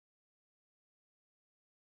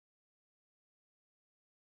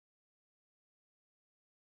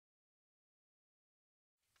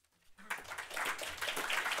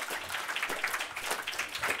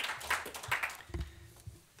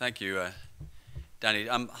Thank you, Danny.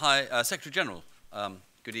 Hi, Secretary General.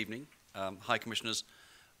 Good evening. High Commissioners,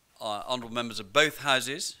 honourable members of both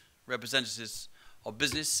houses, representatives of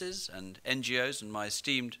businesses and NGOs, and my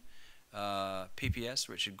esteemed PPS,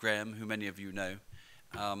 Richard Graham, who many of you know.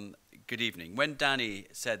 Good evening. When Danny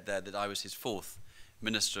said there that I was his fourth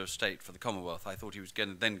Minister of State for the Commonwealth, I thought he was going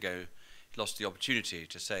to then go, he lost the opportunity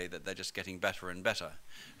to say that they're just getting better and better,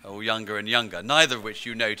 or younger and younger, neither of which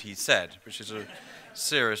you note he said, which is a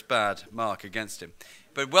serious bad mark against him.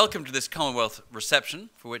 But welcome to this Commonwealth reception,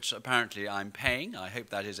 for which apparently I'm paying. I hope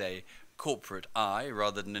that is a corporate eye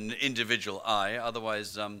rather than an individual eye.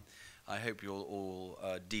 Otherwise, I hope you're all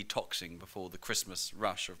detoxing before the Christmas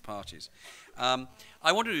rush of parties. I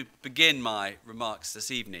want to begin my remarks this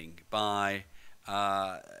evening by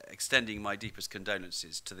extending my deepest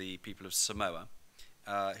condolences to the people of Samoa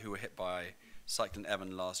who were hit by Cyclone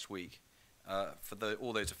Evan last week. For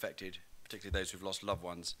all those affected, particularly those who've lost loved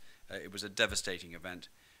ones, it was a devastating event.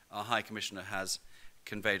 Our High Commissioner has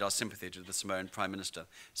conveyed our sympathy to the Samoan Prime Minister.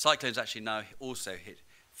 Cyclones actually now also hit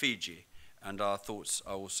Fiji, and our thoughts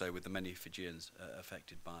are also with the many Fijians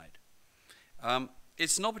affected by it.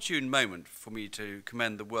 It's an opportune moment for me to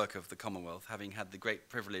commend the work of the Commonwealth, having had the great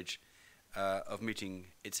privilege of meeting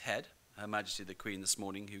its head, Her Majesty the Queen, this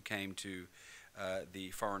morning, who came to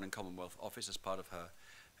the Foreign and Commonwealth Office as part of her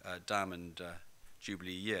Diamond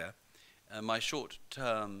Jubilee year. My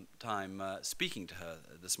short-term time speaking to her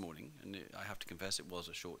this morning, and I have to confess it was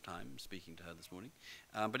a short time speaking to her this morning,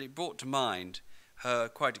 but it brought to mind her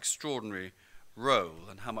quite extraordinary role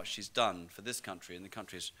and how much she's done for this country and the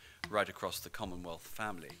countries right across the Commonwealth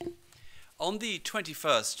family. On the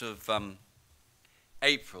 21st of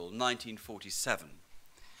April 1947,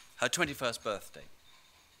 her 21st birthday,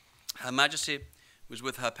 Her Majesty was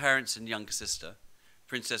with her parents and younger sister,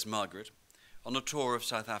 Princess Margaret, on a tour of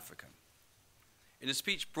South Africa. In a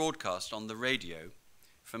speech broadcast on the radio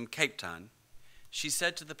from Cape Town, she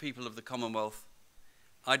said to the people of the Commonwealth,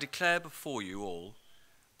 "I declare before you all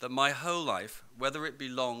that my whole life, whether it be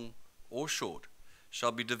long or short,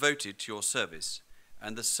 shall be devoted to your service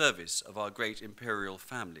and the service of our great imperial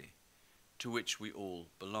family, to which we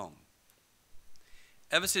all belong."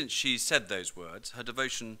 Ever since she said those words, her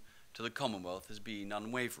devotion to the Commonwealth has been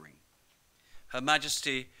unwavering. Her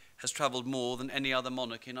Majesty has travelled more than any other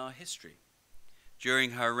monarch in our history.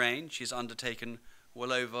 During her reign, she has undertaken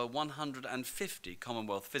well over 150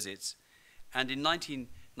 Commonwealth visits, and in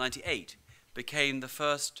 1998 became the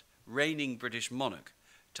first reigning British monarch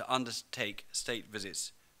to undertake state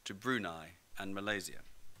visits to Brunei and Malaysia.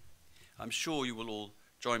 I'm sure you will all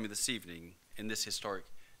join me this evening in this historic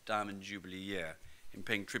Diamond Jubilee year in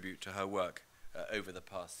paying tribute to her work over the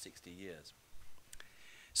past 60 years.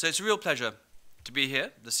 So it's a real pleasure to be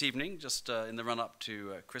here this evening, just in the run-up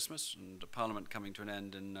to Christmas and Parliament coming to an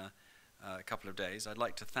end in a couple of days. I'd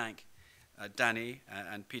like to thank Danny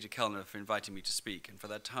and Peter Kellner for inviting me to speak and for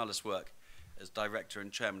their tireless work as Director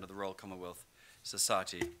and Chairman of the Royal Commonwealth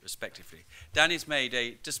Society, respectively. Danny's made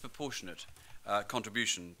a disproportionate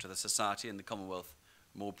contribution to the Society and the Commonwealth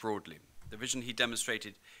more broadly. The vision he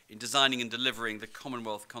demonstrated in designing and delivering the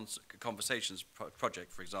Commonwealth Conversations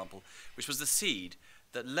project, for example, which was the seed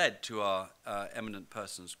that led to our Eminent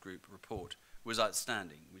Persons Group report, was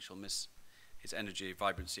outstanding. We shall miss his energy,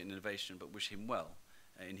 vibrancy and innovation, but wish him well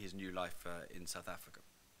in his new life in South Africa.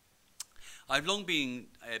 I've long been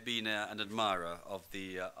an admirer of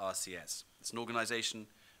the RCS. It's an organisation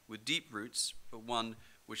with deep roots, but one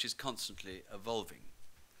which is constantly evolving.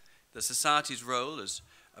 The Society's role as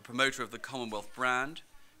a promoter of the Commonwealth brand,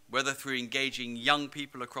 whether through engaging young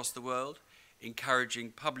people across the world,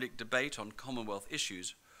 encouraging public debate on Commonwealth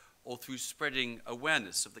issues, or through spreading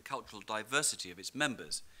awareness of the cultural diversity of its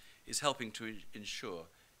members, is helping to ensure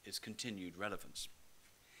its continued relevance.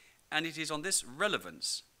 And it is on this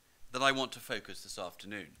relevance that I want to focus this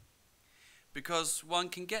afternoon, because one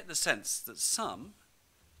can get the sense that some,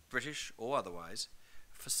 British or otherwise,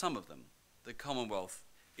 for some of them, the Commonwealth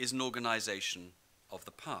is an organisation of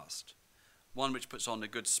the past, one which puts on a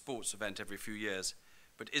good sports event every few years,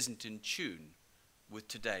 but isn't in tune with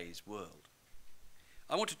today's world.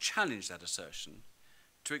 I want to challenge that assertion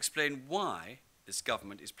to explain why this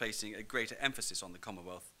government is placing a greater emphasis on the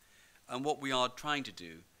Commonwealth and what we are trying to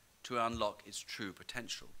do to unlock its true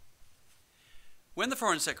potential. When the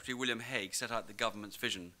Foreign Secretary William Hague set out the government's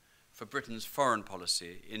vision for Britain's foreign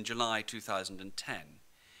policy in July 2010,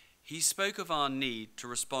 he spoke of our need to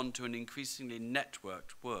respond to an increasingly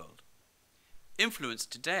networked world. Influence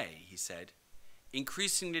today, he said,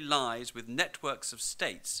 increasingly lies with networks of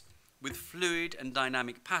states with fluid and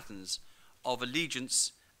dynamic patterns of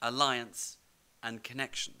allegiance, alliance, and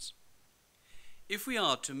connections. If we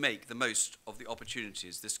are to make the most of the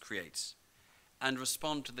opportunities this creates and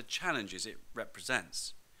respond to the challenges it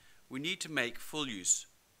represents, we need to make full use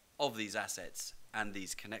of these assets and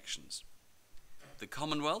these connections. The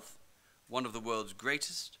Commonwealth, one of the world's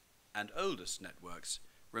greatest and oldest networks,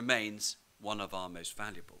 remains one of our most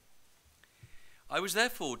valuable. I was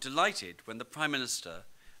therefore delighted when the Prime Minister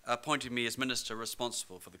appointed me as Minister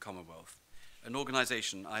responsible for the Commonwealth, an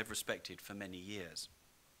organisation I have respected for many years.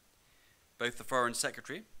 Both the Foreign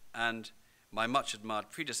Secretary and my much admired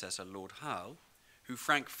predecessor, Lord Howe, who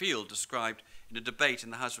Frank Field described in a debate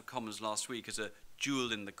in the House of Commons last week as a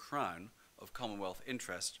jewel in the crown of Commonwealth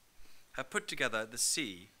interest, have together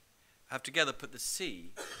put the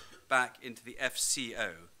C back into the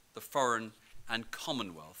FCO, the Foreign and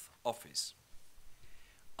Commonwealth Office.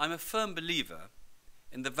 I'm a firm believer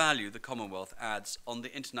in the value the Commonwealth adds on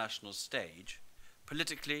the international stage,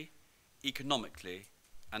 politically, economically,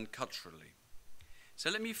 and culturally. So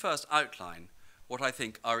let me first outline what I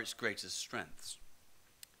think are its greatest strengths.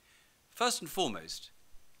 First and foremost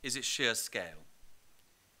is its sheer scale.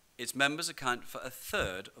 Its members account for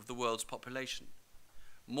 1/3 of the world's population,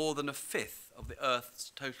 more than 1/5 of the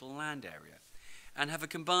Earth's total land area, and have a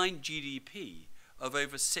combined GDP of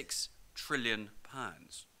over £6 trillion.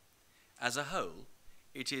 As a whole,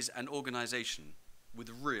 it is an organisation with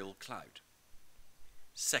real clout.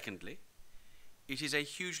 Secondly, it is a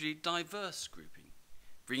hugely diverse grouping,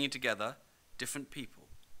 bringing together different people,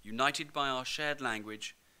 united by our shared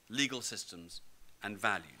language, legal systems, and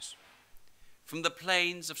values. From the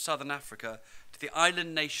plains of southern Africa to the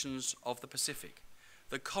island nations of the Pacific,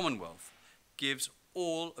 the Commonwealth gives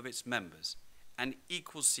all of its members an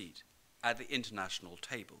equal seat at the international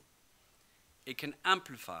table. It can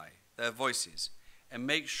amplify their voices and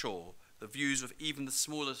make sure the views of even the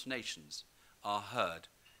smallest nations are heard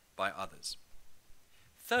by others.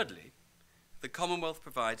 Thirdly, the Commonwealth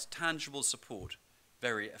provides tangible support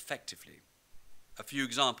very effectively. A few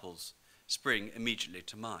examples spring immediately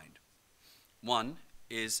to mind. One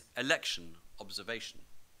is election observation.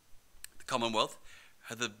 The Commonwealth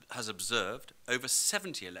has observed over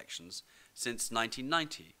 70 elections since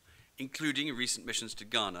 1990, including recent missions to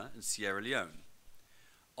Ghana and Sierra Leone.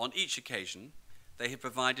 On each occasion, they have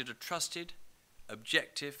provided a trusted,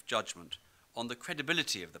 objective judgment on the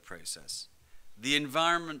credibility of the process, the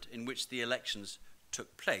environment in which the elections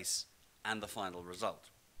took place, and the final result.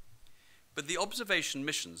 But the observation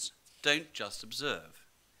missions don't just observe.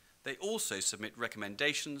 They also submit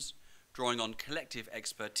recommendations, drawing on collective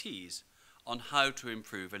expertise on how to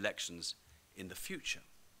improve elections in the future.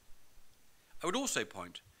 I would also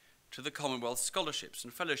point to the Commonwealth Scholarships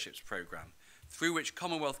and Fellowships Programme, through which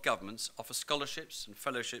Commonwealth governments offer scholarships and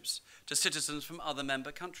fellowships to citizens from other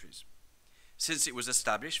member countries. Since it was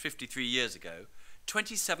established 53 years ago,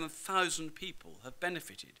 27,000 people have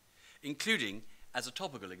benefited, including, as a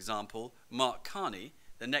topical example, Mark Carney,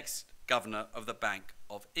 the next Governor of the Bank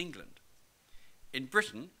of England. In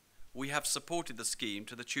Britain, we have supported the scheme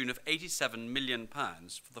to the tune of £87 million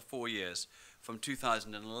for the 4 years from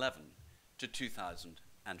 2011 to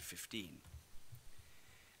 2015.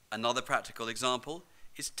 Another practical example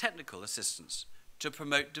is technical assistance to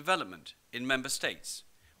promote development in member states,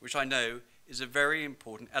 which I know is a very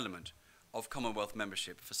important element of Commonwealth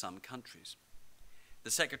membership for some countries.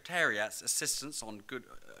 The Secretariat's assistance on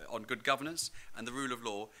good governance and the rule of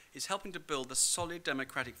law is helping to build the solid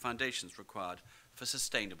democratic foundations required for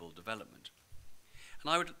sustainable development. And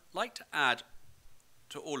I would like to add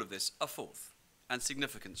to all of this a fourth and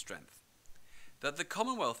significant strength, that the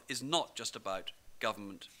Commonwealth is not just about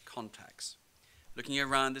government contacts. Looking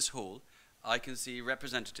around this hall, I can see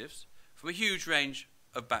representatives from a huge range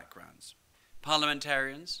of backgrounds: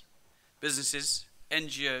 parliamentarians, businesses,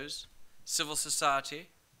 NGOs, civil society,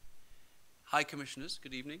 high commissioners,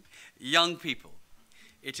 good evening, young people.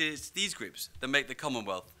 It is these groups that make the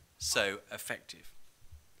Commonwealth so effective.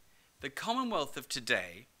 The Commonwealth of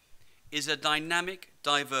today is a dynamic,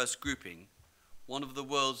 diverse grouping, one of the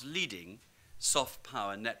world's leading soft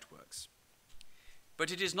power networks.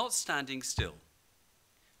 But it is not standing still.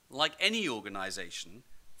 Like any organisation,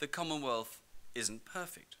 the Commonwealth isn't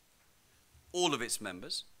perfect. All of its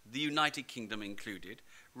members, the United Kingdom included,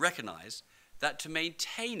 recognise that to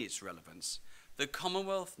maintain its relevance, the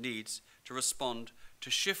Commonwealth needs to respond to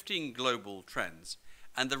shifting global trends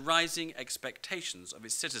and the rising expectations of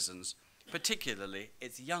its citizens, particularly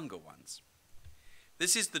its younger ones.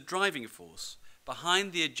 This is the driving force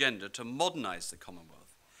behind the agenda to modernise the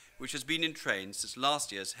Commonwealth, which has been in train since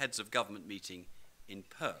last year's Heads of Government meeting in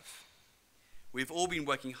Perth. We've all been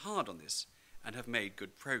working hard on this and have made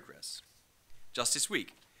good progress. Just this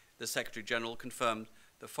week, the Secretary-General confirmed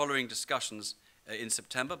the following discussions in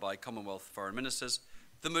September by Commonwealth foreign ministers,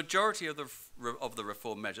 the majority of the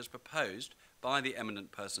reform measures proposed by the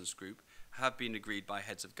Eminent Persons Group have been agreed by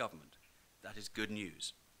heads of government. That is good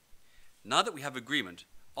news. Now that we have agreement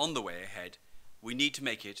on the way ahead, we need to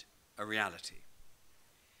make it a reality.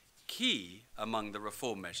 Key among the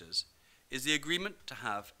reform measures is the agreement to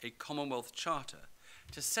have a Commonwealth Charter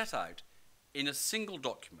to set out in a single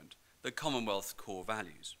document the Commonwealth's core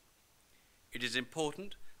values. It is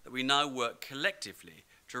important that we now work collectively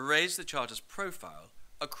to raise the Charter's profile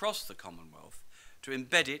across the Commonwealth to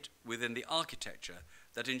embed it within the architecture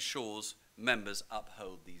that ensures members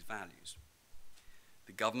uphold these values.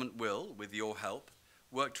 The government will, with your help,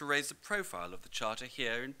 work to raise the profile of the Charter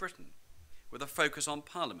here in Britain, with a focus on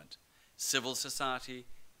Parliament, civil society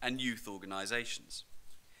and youth organisations.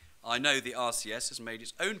 I know the RCS has made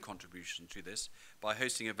its own contribution to this by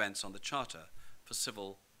hosting events on the Charter for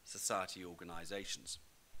civil society organisations.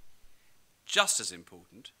 Just as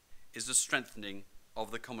important is the strengthening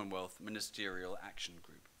of the Commonwealth Ministerial Action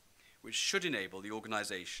Group, which should enable the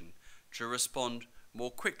organisation to respond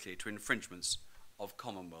more quickly to infringements of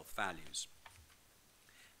Commonwealth values.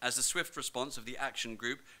 As the swift response of the Action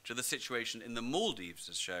Group to the situation in the Maldives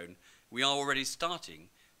has shown, we are already starting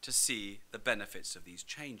to see the benefits of these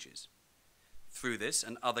changes. Through this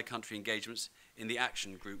and other country engagements as the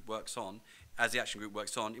Action Group works on,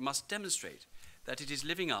 it must demonstrate that it is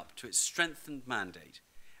living up to its strengthened mandate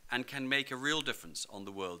and can make a real difference on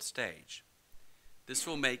the world stage. This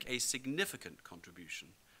will make a significant contribution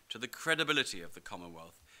to the credibility of the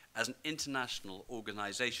Commonwealth as an international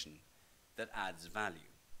organisation that adds value.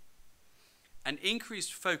 An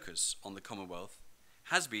increased focus on the Commonwealth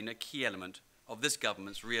has been a key element of this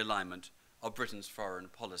government's realignment of Britain's foreign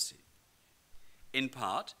policy. In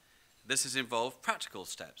part, this has involved practical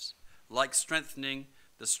steps, like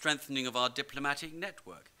the strengthening of our diplomatic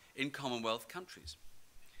network in Commonwealth countries.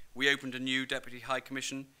 We opened a new Deputy High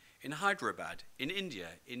Commission in Hyderabad, in India,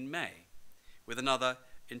 in May, with another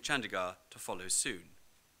in Chandigarh to follow soon.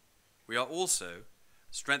 We are also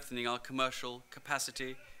strengthening our commercial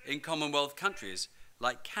capacity in Commonwealth countries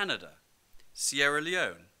like Canada, Sierra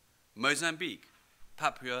Leone, Mozambique,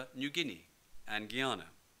 Papua New Guinea, and Guyana.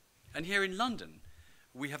 And here in London,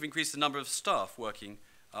 we have increased the number of staff working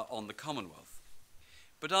on the Commonwealth.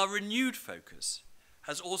 But our renewed focus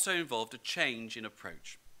has also involved a change in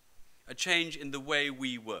approach, a change in the way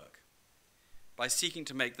we work, by seeking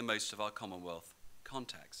to make the most of our Commonwealth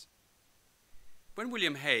contacts. When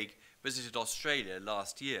William Hague visited Australia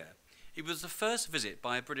last year, it was the first visit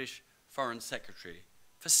by a British Foreign Secretary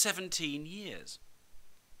for 17 years.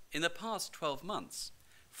 In the past 12 months,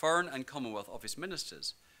 Foreign and Commonwealth Office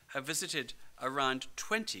ministers have visited around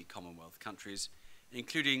 20 Commonwealth countries,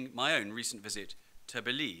 including my own recent visit to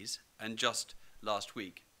Belize and just last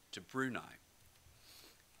week to Brunei.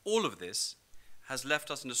 All of this has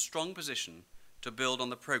left us in a strong position to build on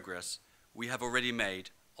the progress we have already made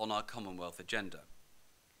on our Commonwealth agenda.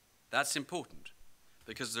 That's important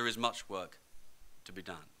because there is much work to be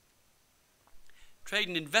done. Trade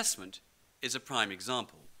and investment is a prime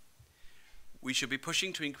example. We should be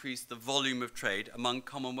pushing to increase the volume of trade among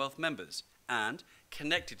Commonwealth members and,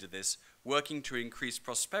 connected to this, working to increase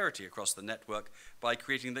prosperity across the network by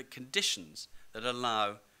creating the conditions that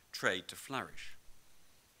allow trade to flourish.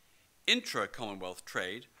 Intra-Commonwealth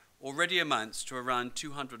trade already amounts to around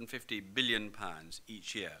 £250 billion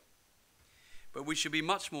each year. But we should be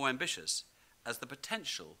much more ambitious, as the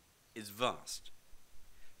potential is vast.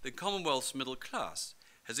 The Commonwealth's middle class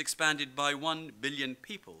has expanded by 1 billion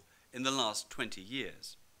people in the last 20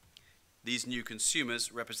 years. These new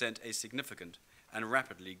consumers represent a significant and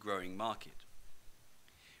rapidly growing market.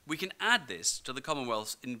 We can add this to the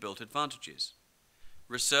Commonwealth's inbuilt advantages.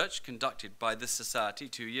 Research conducted by this society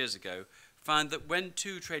 2 years ago found that when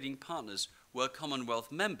two trading partners were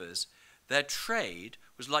Commonwealth members, their trade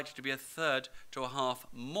was likely to be a third to a half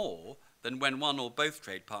more than when one or both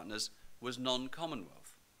trade partners was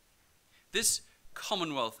non-Commonwealth. This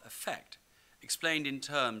Commonwealth effect, explained in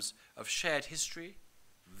terms of shared history,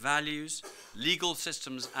 values, legal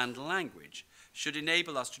systems and language, should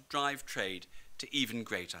enable us to drive trade to even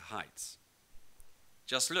greater heights.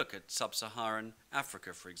 Just look at sub-Saharan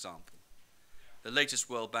Africa, for example. The latest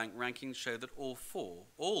World Bank rankings show that all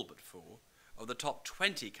but four, of the top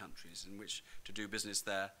 20 countries in which to do business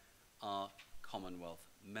there are Commonwealth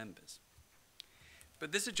members.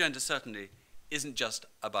 But this agenda certainly isn't just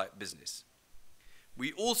about business.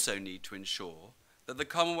 We also need to ensure that the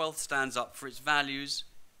Commonwealth stands up for its values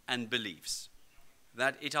and beliefs,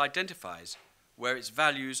 that it identifies where its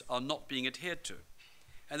values are not being adhered to,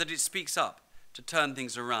 and that it speaks up to turn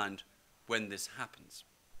things around when this happens.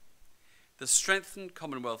 the strengthened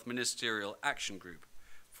Commonwealth Ministerial Action Group,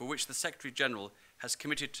 for which the Secretary-General has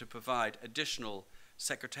committed to provide additional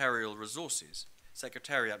secretariat resources,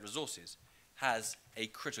 has a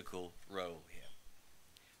critical role here.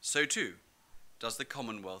 So too does the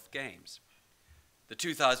Commonwealth Games. The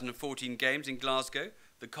 2014 Games in Glasgow,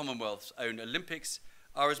 the Commonwealth's own Olympics,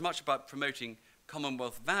 are as much about promoting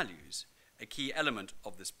Commonwealth values, a key element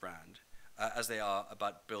of this brand, as they are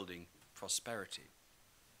about building prosperity.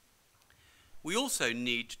 We also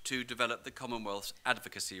need to develop the Commonwealth's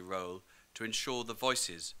advocacy role to ensure the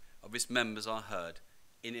voices of its members are heard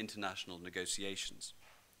in international negotiations.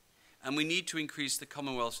 And we need to increase the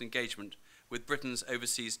Commonwealth's engagement with Britain's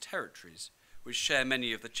overseas territories, which share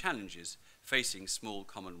many of the challenges facing small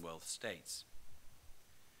Commonwealth states.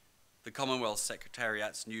 The Commonwealth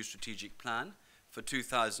Secretariat's new strategic plan for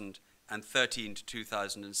 2013 to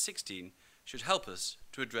 2016 should help us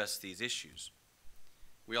to address these issues.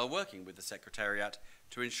 We are working with the Secretariat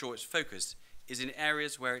to ensure its focus is in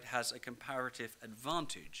areas where it has a comparative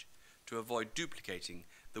advantage to avoid duplicating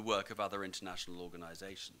the work of other international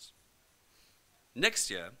organisations. Next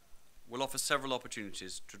year, we'll offer several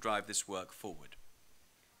opportunities to drive this work forward.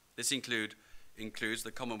 This includes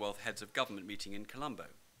the Commonwealth Heads of Government meeting in Colombo.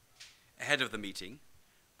 Ahead of the meeting,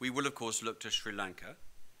 we will of course look to Sri Lanka,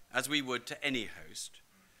 as we would to any host,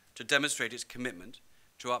 to demonstrate its commitment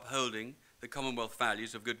to upholding the Commonwealth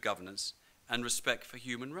values of good governance and respect for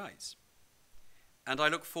human rights. And I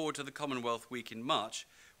look forward to the Commonwealth Week in March,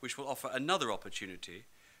 which will offer another opportunity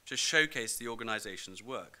to showcase the organisation's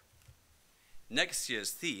work. Next year's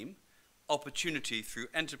theme, Opportunity Through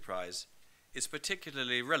Enterprise, is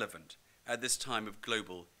particularly relevant at this time of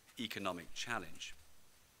global economic challenge.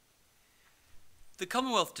 The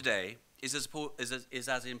Commonwealth today is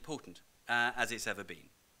as important as it's ever been.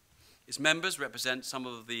 Its members represent some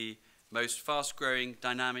of the most fast-growing,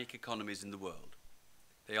 dynamic economies in the world.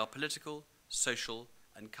 They are political, social,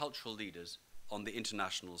 and cultural leaders on the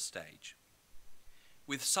international stage.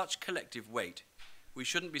 With such collective weight, we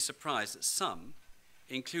shouldn't be surprised that some,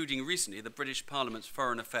 including recently the British Parliament's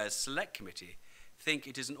Foreign Affairs Select Committee, think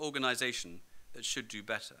it is an organisation that should do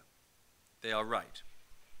better. They are right.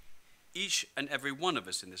 Each and every one of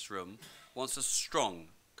us in this room wants a strong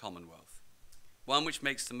Commonwealth, one which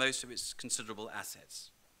makes the most of its considerable assets.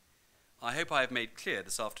 I hope I have made clear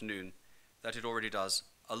this afternoon that it already does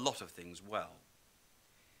a lot of things well.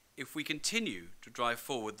 If we continue to drive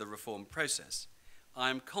forward the reform process,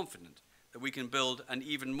 I am confident that we can build an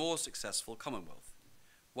even more successful Commonwealth,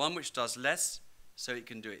 one which does less so it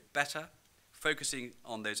can do it better, focusing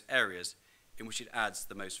on those areas in which it adds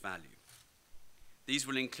the most value. These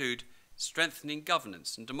will include strengthening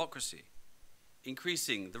governance and democracy,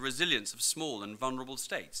 increasing the resilience of small and vulnerable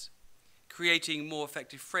states, creating more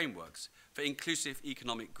effective frameworks for inclusive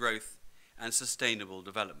economic growth and sustainable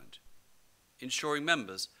development, ensuring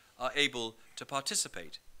members are able to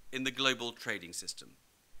participate in the global trading system,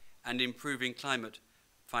 and improving climate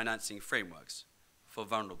financing frameworks for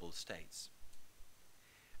vulnerable states.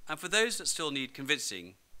 And for those that still need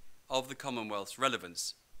convincing of the Commonwealth's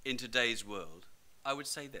relevance in today's world, I would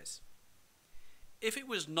say this. If it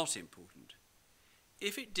was not important,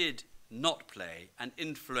 if it did not play an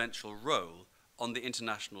influential role on the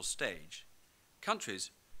international stage,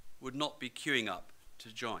 countries would not be queuing up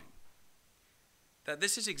to join. That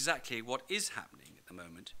this is exactly what is happening at the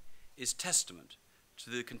moment is testament to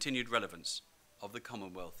the continued relevance of the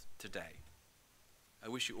Commonwealth today. I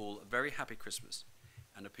wish you all a very happy Christmas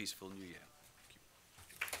and a peaceful New Year.